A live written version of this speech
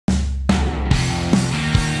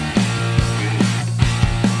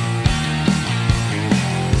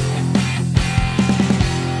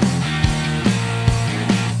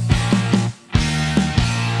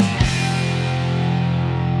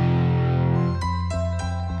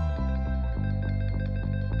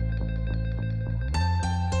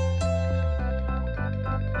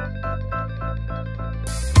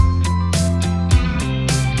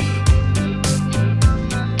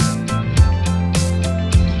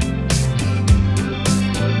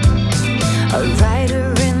a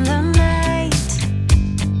rider in the night.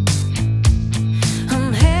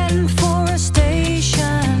 I'm heading for a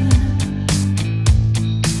station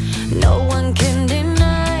no one can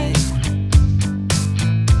deny.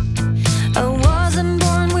 I wasn't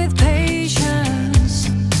born with patience.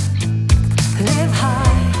 Live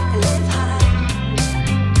high, live high,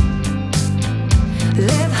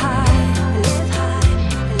 live high, live high,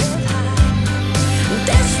 live high.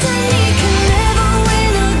 Destiny can never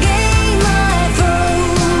win a game I throw.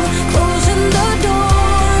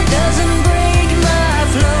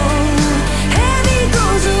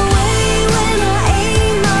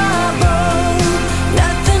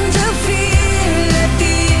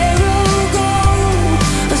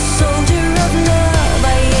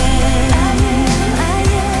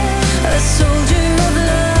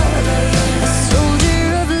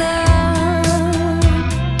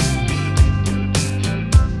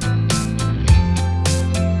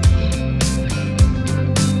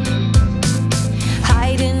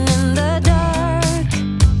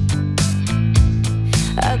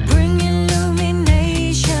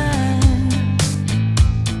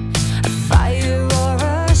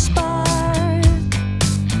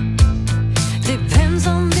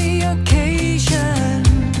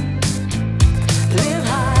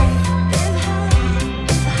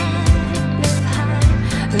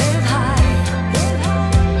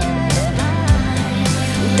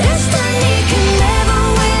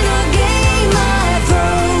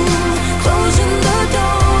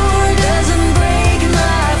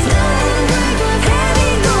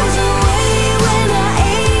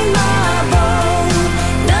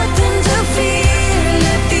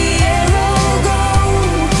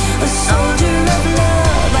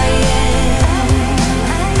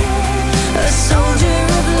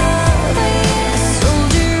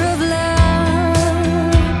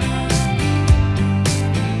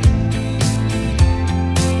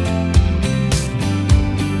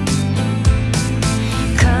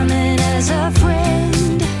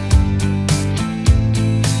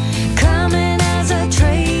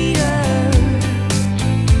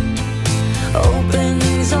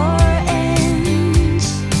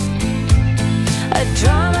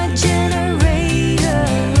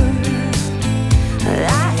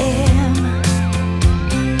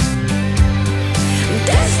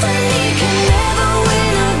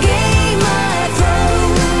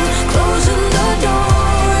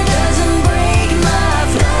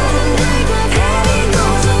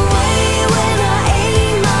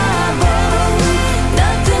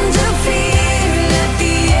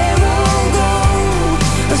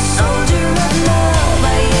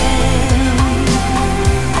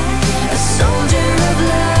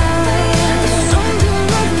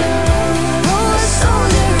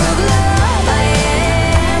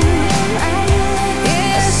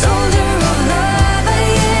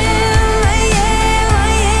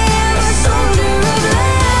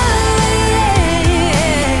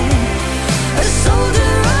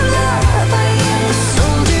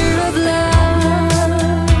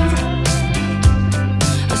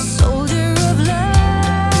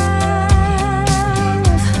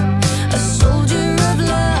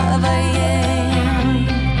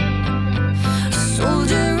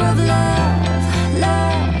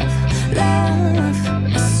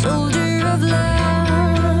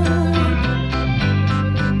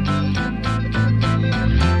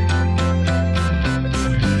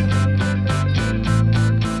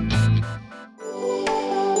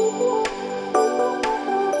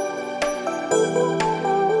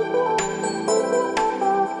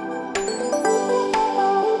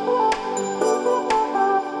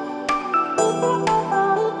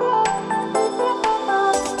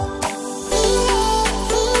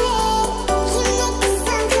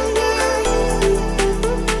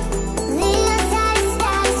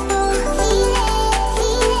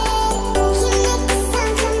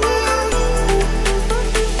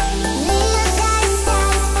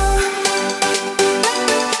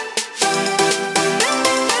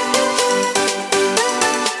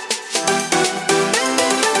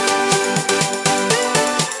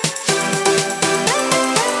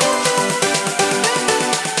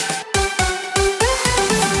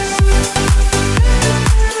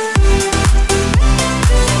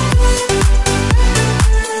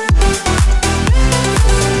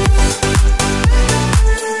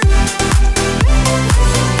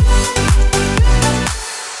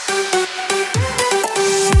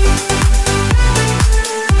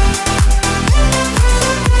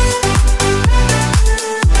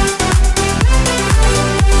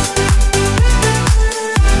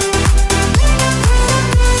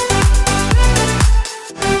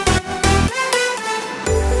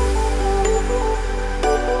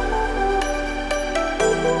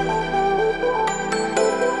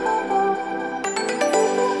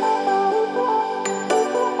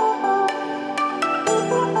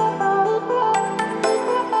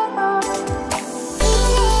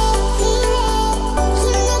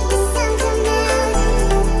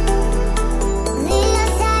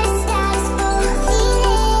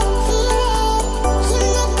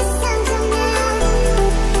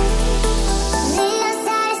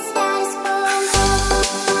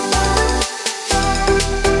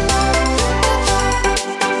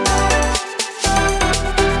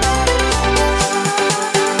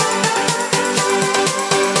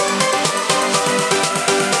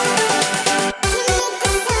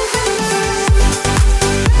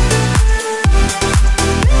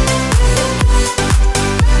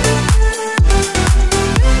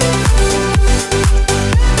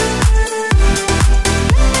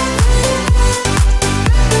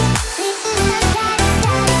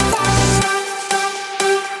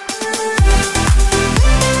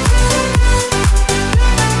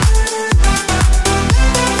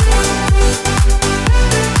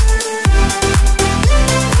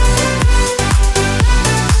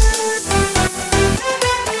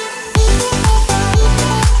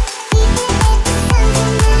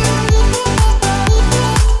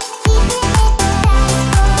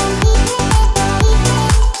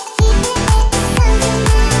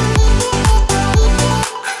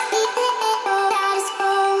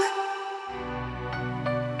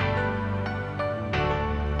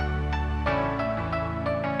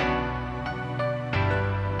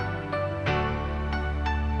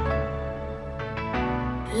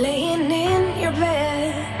 Laying in your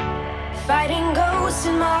bed, fighting ghosts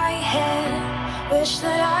in my head. Wish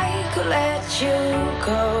that I could let you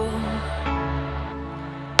go.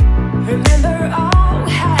 Remember all we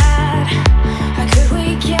had. How could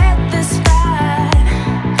we get this bad?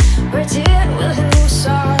 Where did we lose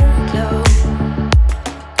our glow?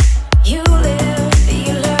 You live,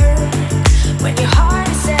 you learn. When your heart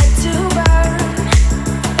is set to burn,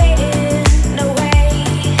 fading away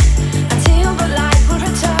until the light will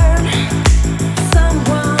return.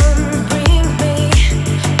 Someone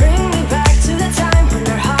bring me back to the time when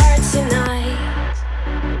our hearts unite.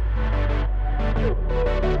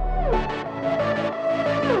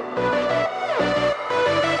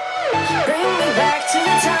 Bring me back to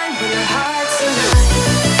the time when our hearts unite.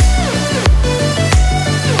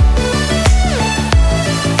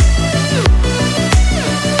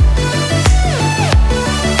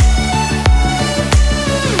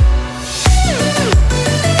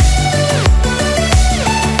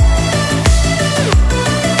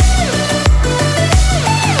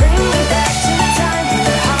 Bring me back to the time when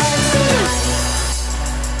our hearts unite.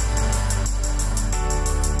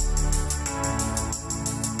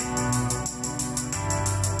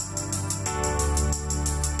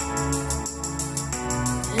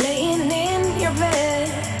 Laying in your bed,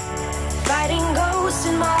 fighting ghosts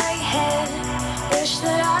in my head. Wish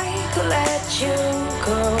that I could let you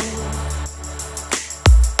go.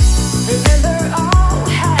 Remember all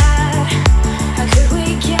we had. How could we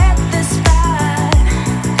get this bad?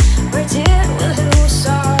 Where did we lose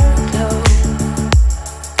our glow?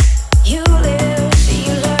 You live,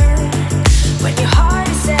 you learn. When your heart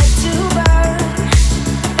is set to burn,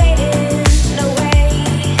 fading away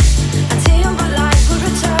until the light will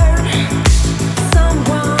return.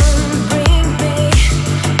 Someone bring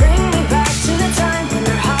me back to the time when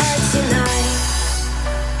our hearts unite.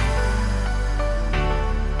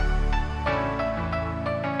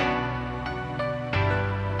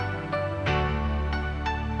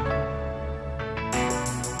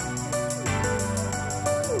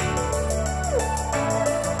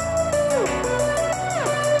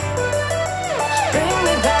 Bring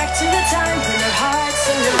me back to the time when our hearts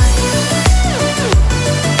unite.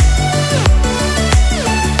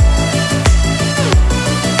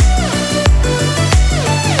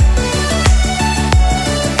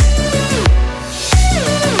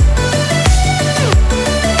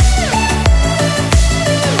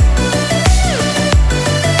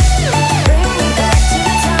 Bring me back to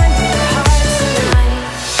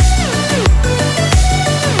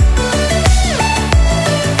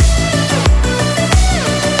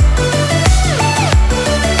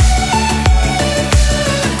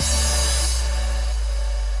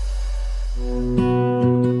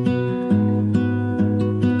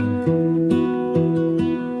the time when our hearts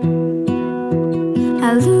unite.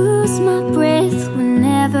 I lose my breath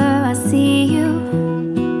whenever I see you.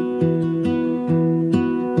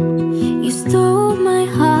 You stole my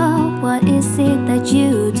heart, what is it that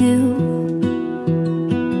you do?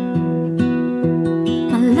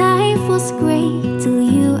 My life was great till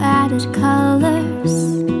you added colors.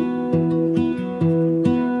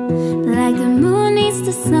 Like the moon needs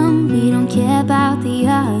the sun, we don't care about the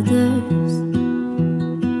others.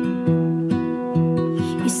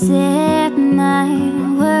 You set my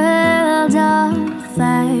world on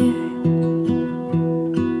fire.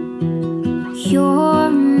 You're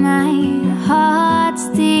my heart's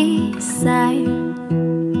desire.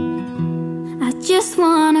 I just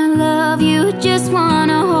wanna love you, just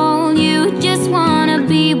wanna hold you, just wanna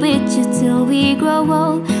be with you till we grow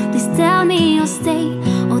old. Please tell me you'll stay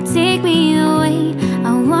or take me away.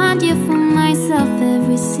 I want you for myself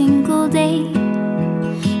every single day.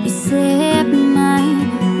 You set my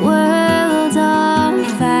world on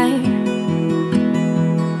fire.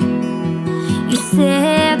 You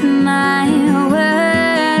set my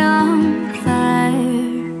world on fire.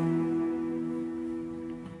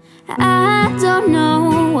 I don't know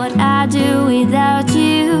what I'd do without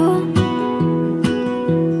you.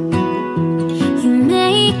 You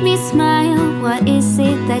make me smile, what is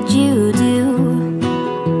it that you do?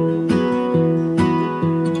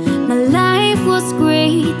 My life was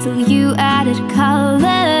great till you added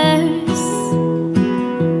colors.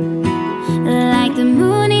 Like the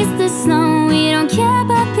moon is the sun, we don't care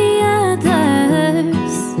about the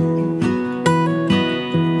others.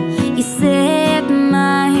 You set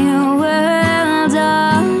my world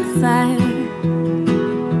on fire.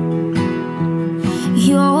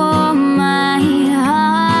 You're my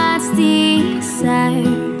heart's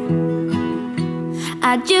desire.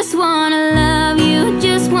 I just wanna love you,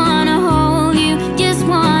 just wanna hold you, just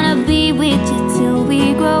wanna be with you till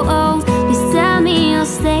we grow old. Please tell me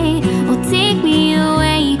you'll stay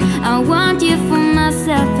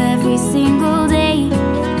single day.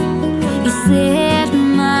 You set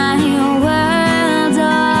my world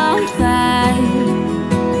on fire.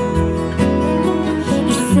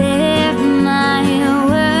 You set my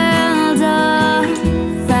world on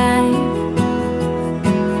fire.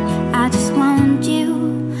 I just want you,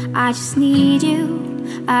 I just need you.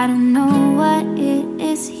 I don't know what it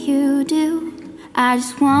is you do. I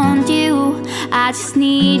just want you, I just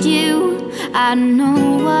need you. I don't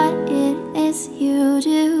know what it is you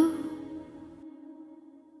do.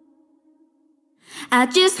 I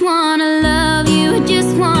just wanna love you,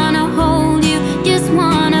 just wanna hold you, just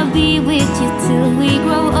wanna be with you till we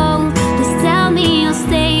grow old. Just tell me you'll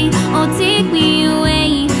stay or take me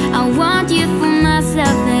away. I want you for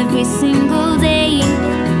myself every single day.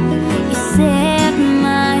 You set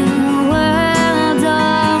my world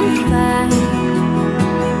on fire.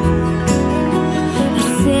 You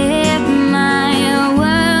set my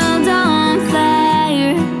world on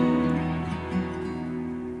fire.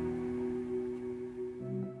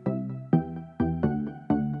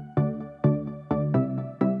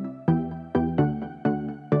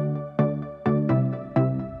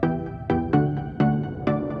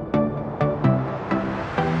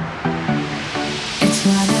 It's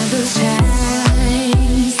one of those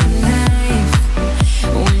times in life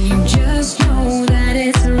when you just know that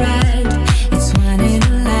it's right. It's one in a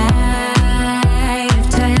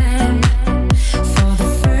lifetime. For the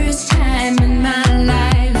first time in my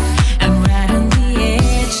life, I'm right on the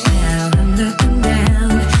edge now. I'm looking down.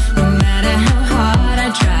 No matter how hard I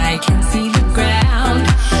try, can't see the ground.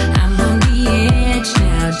 I'm on the edge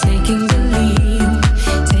now, taking the lead,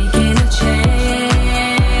 taking a chance.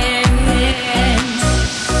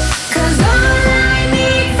 'Cause all I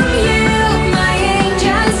need from you, my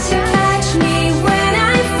angels, to catch me when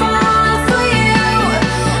I fall for you.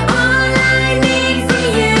 All I need from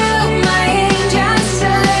you, my angels,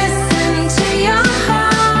 to listen to your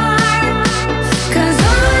heart. 'Cause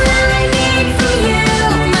all I need from you,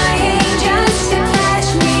 my angels, to catch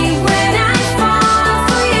me when I fall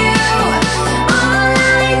for you. All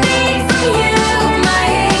I need from you, my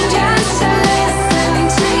angels, to listen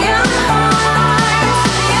to your heart.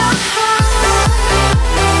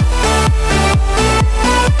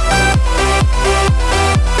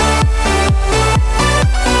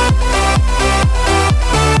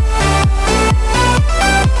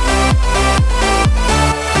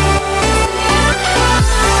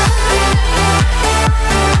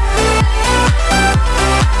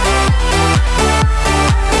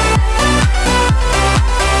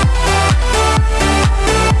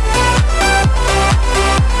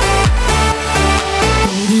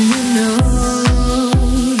 Do you know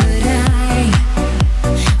that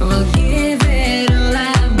I will give it all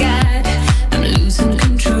I've got? I'm losing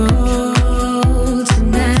control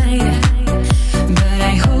tonight, but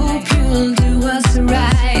I hope you'll do us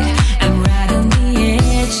right. I'm right on the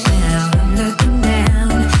edge now, I'm looking down.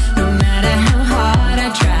 No matter how hard I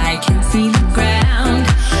try, can't see the ground.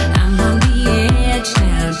 I'm on the edge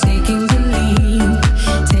now, taking the lead,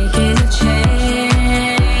 taking a chance.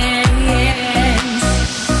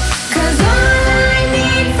 'Cause all I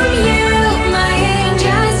need from you, my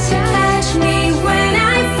angels, to catch me when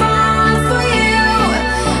I fall for you.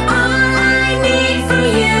 All I need from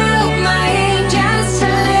you, my angels, to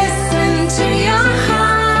listen to your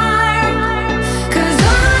heart. 'Cause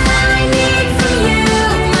all I need from you,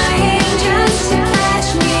 my angels, to catch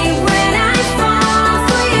me when I fall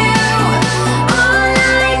for you. All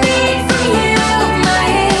I need from you, my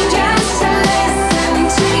angels, to listen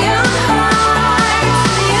to your heart.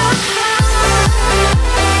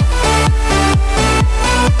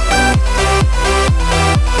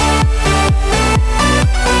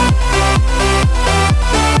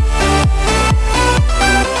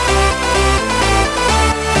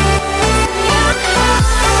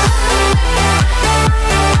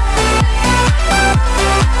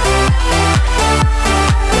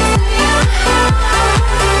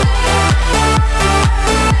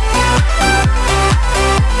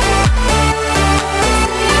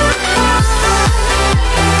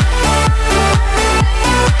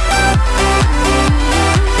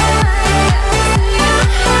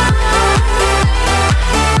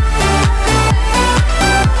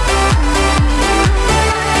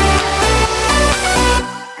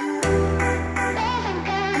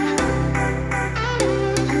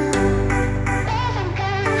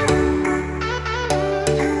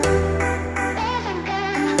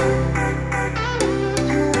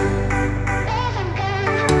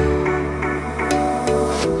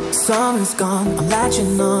 Summer's gone, I'm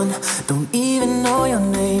latching on. Don't even know your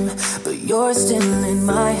name, but you're still in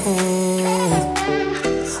my head.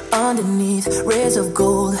 Underneath rays of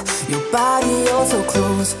gold, you body oh so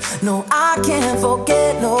close. No, I can't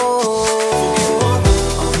forget, no.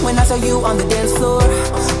 When I saw you on the dance floor,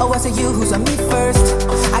 oh, I saw you who saw me first.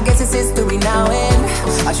 I guess it's history now and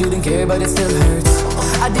I shouldn't care, but it still hurts.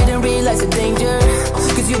 I didn't realize the danger,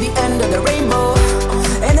 cause you're the end of the rainbow.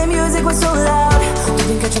 And the music was so loud,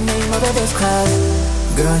 didn't catch your name over this crowd.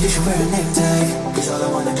 Girl, you should wear a name tag, cause all I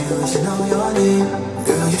wanna do is to know your name.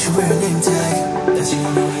 Girl, you should wear a name tag, that's the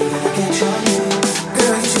only way that I get your name.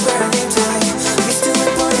 Girl, you should wear a name tag, it's too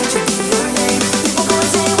important to be your name. People go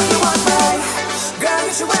insane when you walk by. Girl,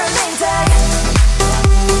 you should wear a name tag.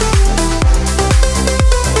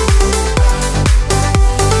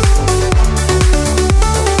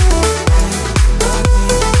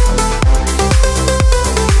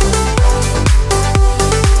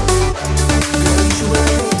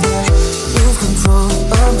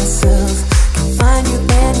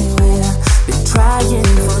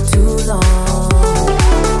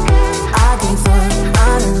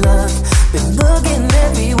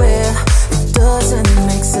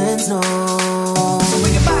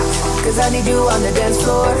 I need you on the dance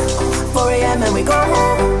floor, 4 a.m. and we go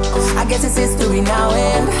home. I guess it's history now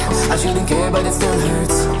and I shouldn't care, but it still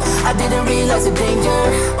hurts. I didn't realize the danger,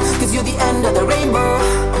 cause you're the end of the rainbow.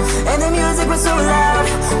 And the music was so loud,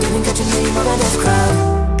 didn't catch your name over this crowd.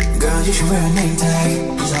 Girl, you should wear a name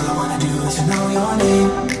tag, cause all I wanna do is to know your name.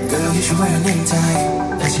 Girl, you should wear a name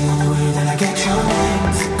tag, that's the only way that I get your name.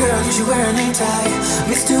 Girl, you should wear a name tag,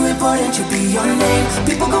 it's too important to be your name.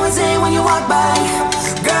 People go insane when you walk by.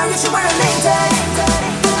 Girl, you should wear a name tag.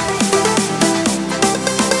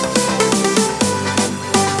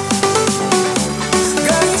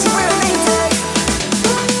 Girl, you should wear a name tag.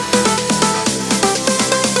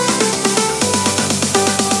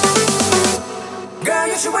 Girl,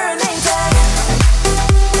 you should wear a name tag.